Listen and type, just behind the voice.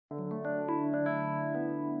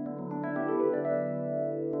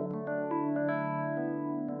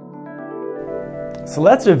So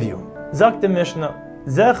let's review. Zak the Mishnah,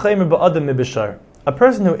 Zeh chaymer ba'adam mibishar. A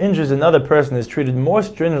person who injures another person is treated more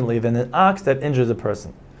stringently than an ox that injures a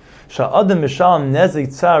person. Sha'adam mishalem nezik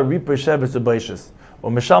tzar riper sheves u'baishis, or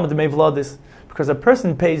mishalem demei vladis, because a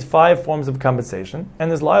person pays 5 forms of compensation and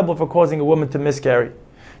is liable for causing a woman to miscarry.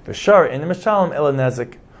 V'shar in mishalem ela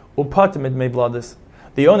nezik, upatim demei vladis.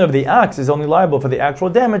 The owner of the ox is only liable for the actual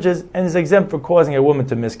damages and is exempt for causing a woman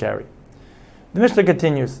to miscarry. The Mishnah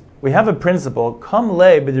continues, we have a principle, kam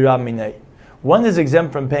le b'dirab minei. One is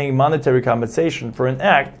exempt from paying monetary compensation for an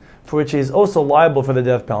act for which he is also liable for the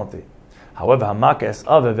death penalty. However, if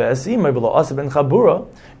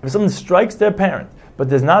someone strikes their parent but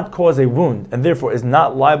does not cause a wound and therefore is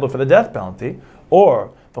not liable for the death penalty,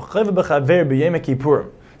 or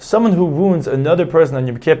someone who wounds another person on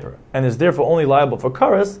Yom Kippur and is therefore only liable for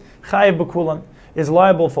karas, chayiv b'kulan, is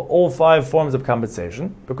liable for all 5 forms of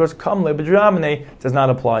compensation because kam le b'dramene does not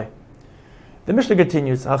apply. The Mishnah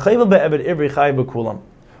continues,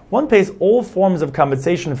 one pays all forms of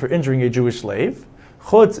compensation for injuring a Jewish slave,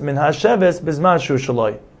 but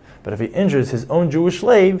if he injures his own Jewish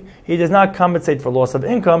slave, he does not compensate for loss of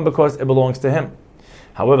income because it belongs to him.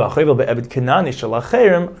 However,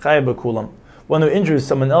 one who injures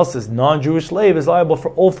someone else's non-Jewish slave is liable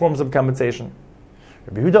for all forms of compensation.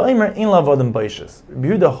 Rabbi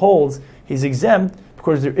Yehuda holds he's exempt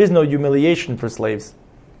because there is no humiliation for slaves.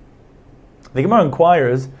 The Gemara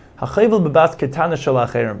inquires,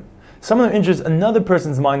 someone who injures another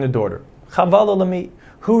person's minor daughter,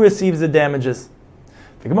 who receives the damages?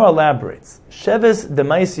 The Gemara elaborates,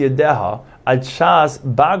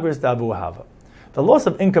 the loss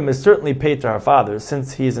of income is certainly paid to her father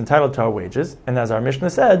since he is entitled to her wages, and as our Mishnah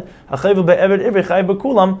said,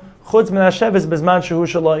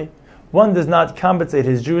 one does not compensate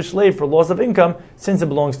his Jewish slave for loss of income since it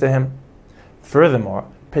belongs to him. Furthermore,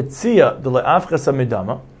 she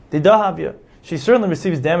certainly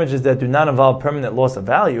receives damages that do not involve permanent loss of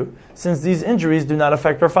value, since these injuries do not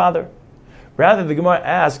affect her father. Rather, the Gemara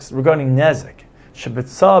asks regarding nezik. If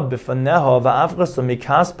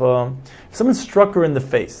someone struck her in the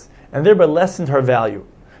face and thereby lessened her value,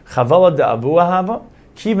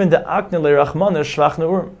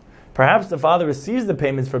 perhaps the father receives the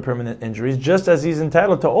payments for permanent injuries just as he is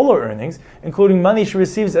entitled to all her earnings, including money she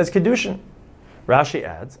receives as kedushin. Rashi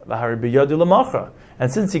adds,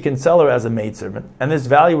 and since he can sell her as a maidservant, and this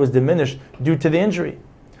value was diminished due to the injury.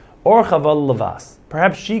 Or chaval lavas,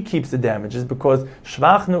 perhaps she keeps the damages because he's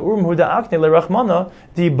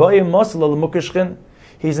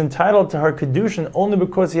entitled to her kedushin only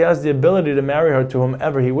because he has the ability to marry her to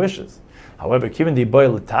whomever he wishes. However,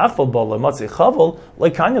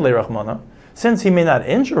 since he may not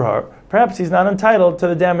injure her, perhaps he's not entitled to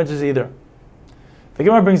the damages either. The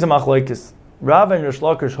Gemara brings a machlokes. Rav and Rish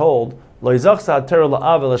Lakish hold,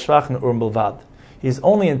 he is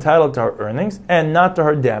only entitled to her earnings and not to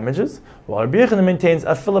her damages, while Rabbi Yehuda maintains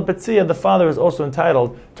the father is also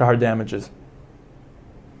entitled to her damages.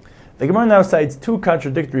 The Gemara now cites 2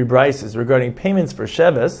 contradictory brises regarding payments for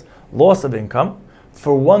sheves, loss of income,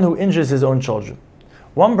 for one who injures his own children.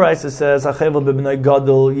 One brisa says,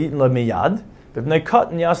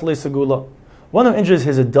 one who injures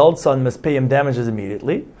his adult son must pay him damages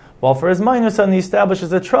immediately, while for his minor son he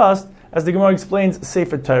establishes a trust, as the Gemara explains,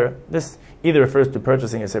 Sefer Torah. This either refers to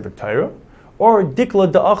purchasing a Sefer Torah, or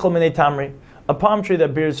dikla da'achal minei tamri, a palm tree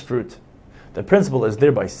that bears fruit. The principal is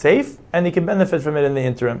thereby safe, and he can benefit from it in the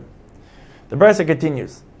interim. The Brisa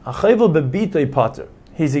continues, Achayvel bebitoi pater.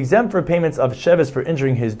 He's exempt for payments of sheves for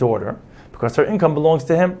injuring his daughter, because her income belongs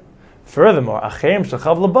to him. Furthermore, Achayim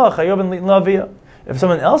shachav labach hayovin li'in lavia. If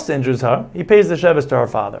someone else injures her, he pays the sheves to her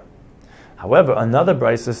father. However, another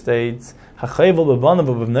brisa states, "Hachayvel b'banav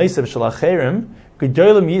u'b'vneisav shel acherim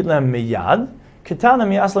gedolim yitlam miyad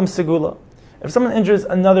ketanam yaslam segula." If someone injures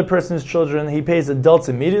another person's children, he pays adults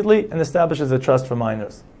immediately and establishes a trust for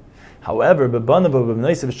minors. However, b'banav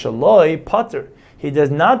u'b'vneisav shaloi pater, he does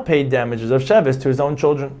not pay damages of sheves to his own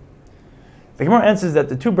children. The Gemara answers that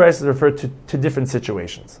the 2 brises refer to different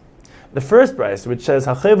situations. The first brisa, which says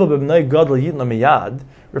 "Hachayvel b'bnei gadol yitlam miyad,"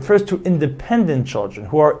 refers to independent children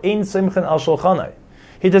who are ein simchen al shulchanai.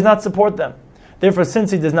 He does not support them. Therefore,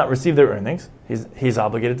 since he does not receive their earnings, he's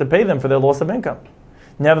obligated to pay them for their loss of income.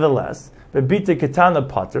 Nevertheless, bebite ketana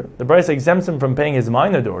pater, the brisa exempts him from paying his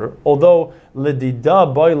minor daughter, although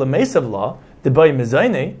ledida boy lemesav la de boy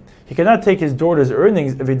mizayne, he cannot take his daughter's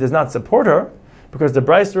earnings if he does not support her, because the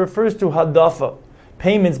brisa refers to hadafa,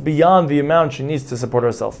 payments beyond the amount she needs to support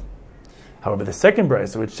herself. However, the second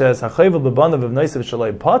brisa, which says "Hachayvel b'banav v'vneisav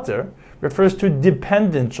shalei pater," refers to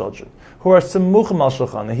dependent children who are semuchim al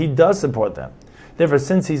shulchan, and he does support them. Therefore,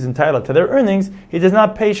 since he's entitled to their earnings, he does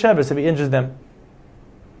not pay Shevis if he injures them.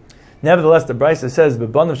 Nevertheless, the Brisa says,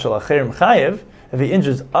 "B'banav shel acherim chayev." If he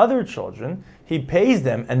injures other children, he pays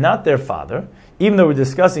them and not their father, even though we're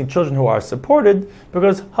discussing children who are supported,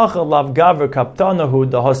 because hachalav gaver kaptanahu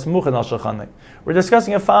dahasmuchan al shachanei. We're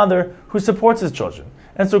discussing a father who supports his children,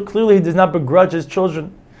 and so clearly he does not begrudge his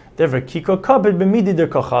children. Therefore, kiko kabed b'midi der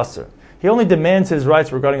kochaser. He only demands his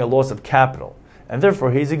rights regarding a loss of capital, and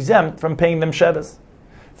therefore he is exempt from paying them sheves.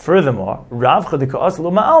 Furthermore, Rav Chadika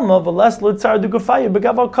Asluma Alma Veles Lutzar Dugufaya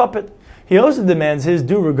Begaval Kapit. He also demands his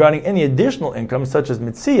due regarding any additional income, such as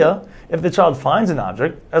mitzia, if the child finds an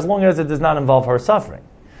object, as long as it does not involve her suffering.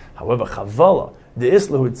 However, Chavala, the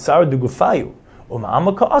Islahu Tsar Dugufayu,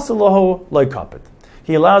 Umamaka Asalahu Loikapit.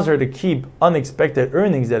 He allows her to keep unexpected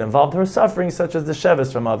earnings that involved her suffering, such as the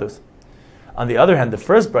sheves from others. On the other hand, the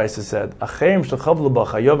first brisa said,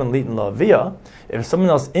 if someone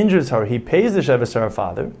else injures her, he pays the sheves to her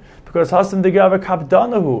father, because Hasan Degaver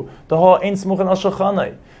Kapdanahu, the Ha Ein Smuchan al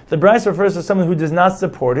Shachanai. The brisa refers to someone who does not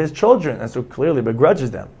support his children, and so clearly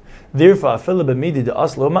begrudges them. Therefore,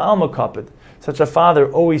 such a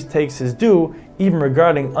father always takes his due, even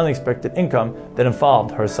regarding unexpected income that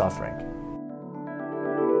involved her suffering.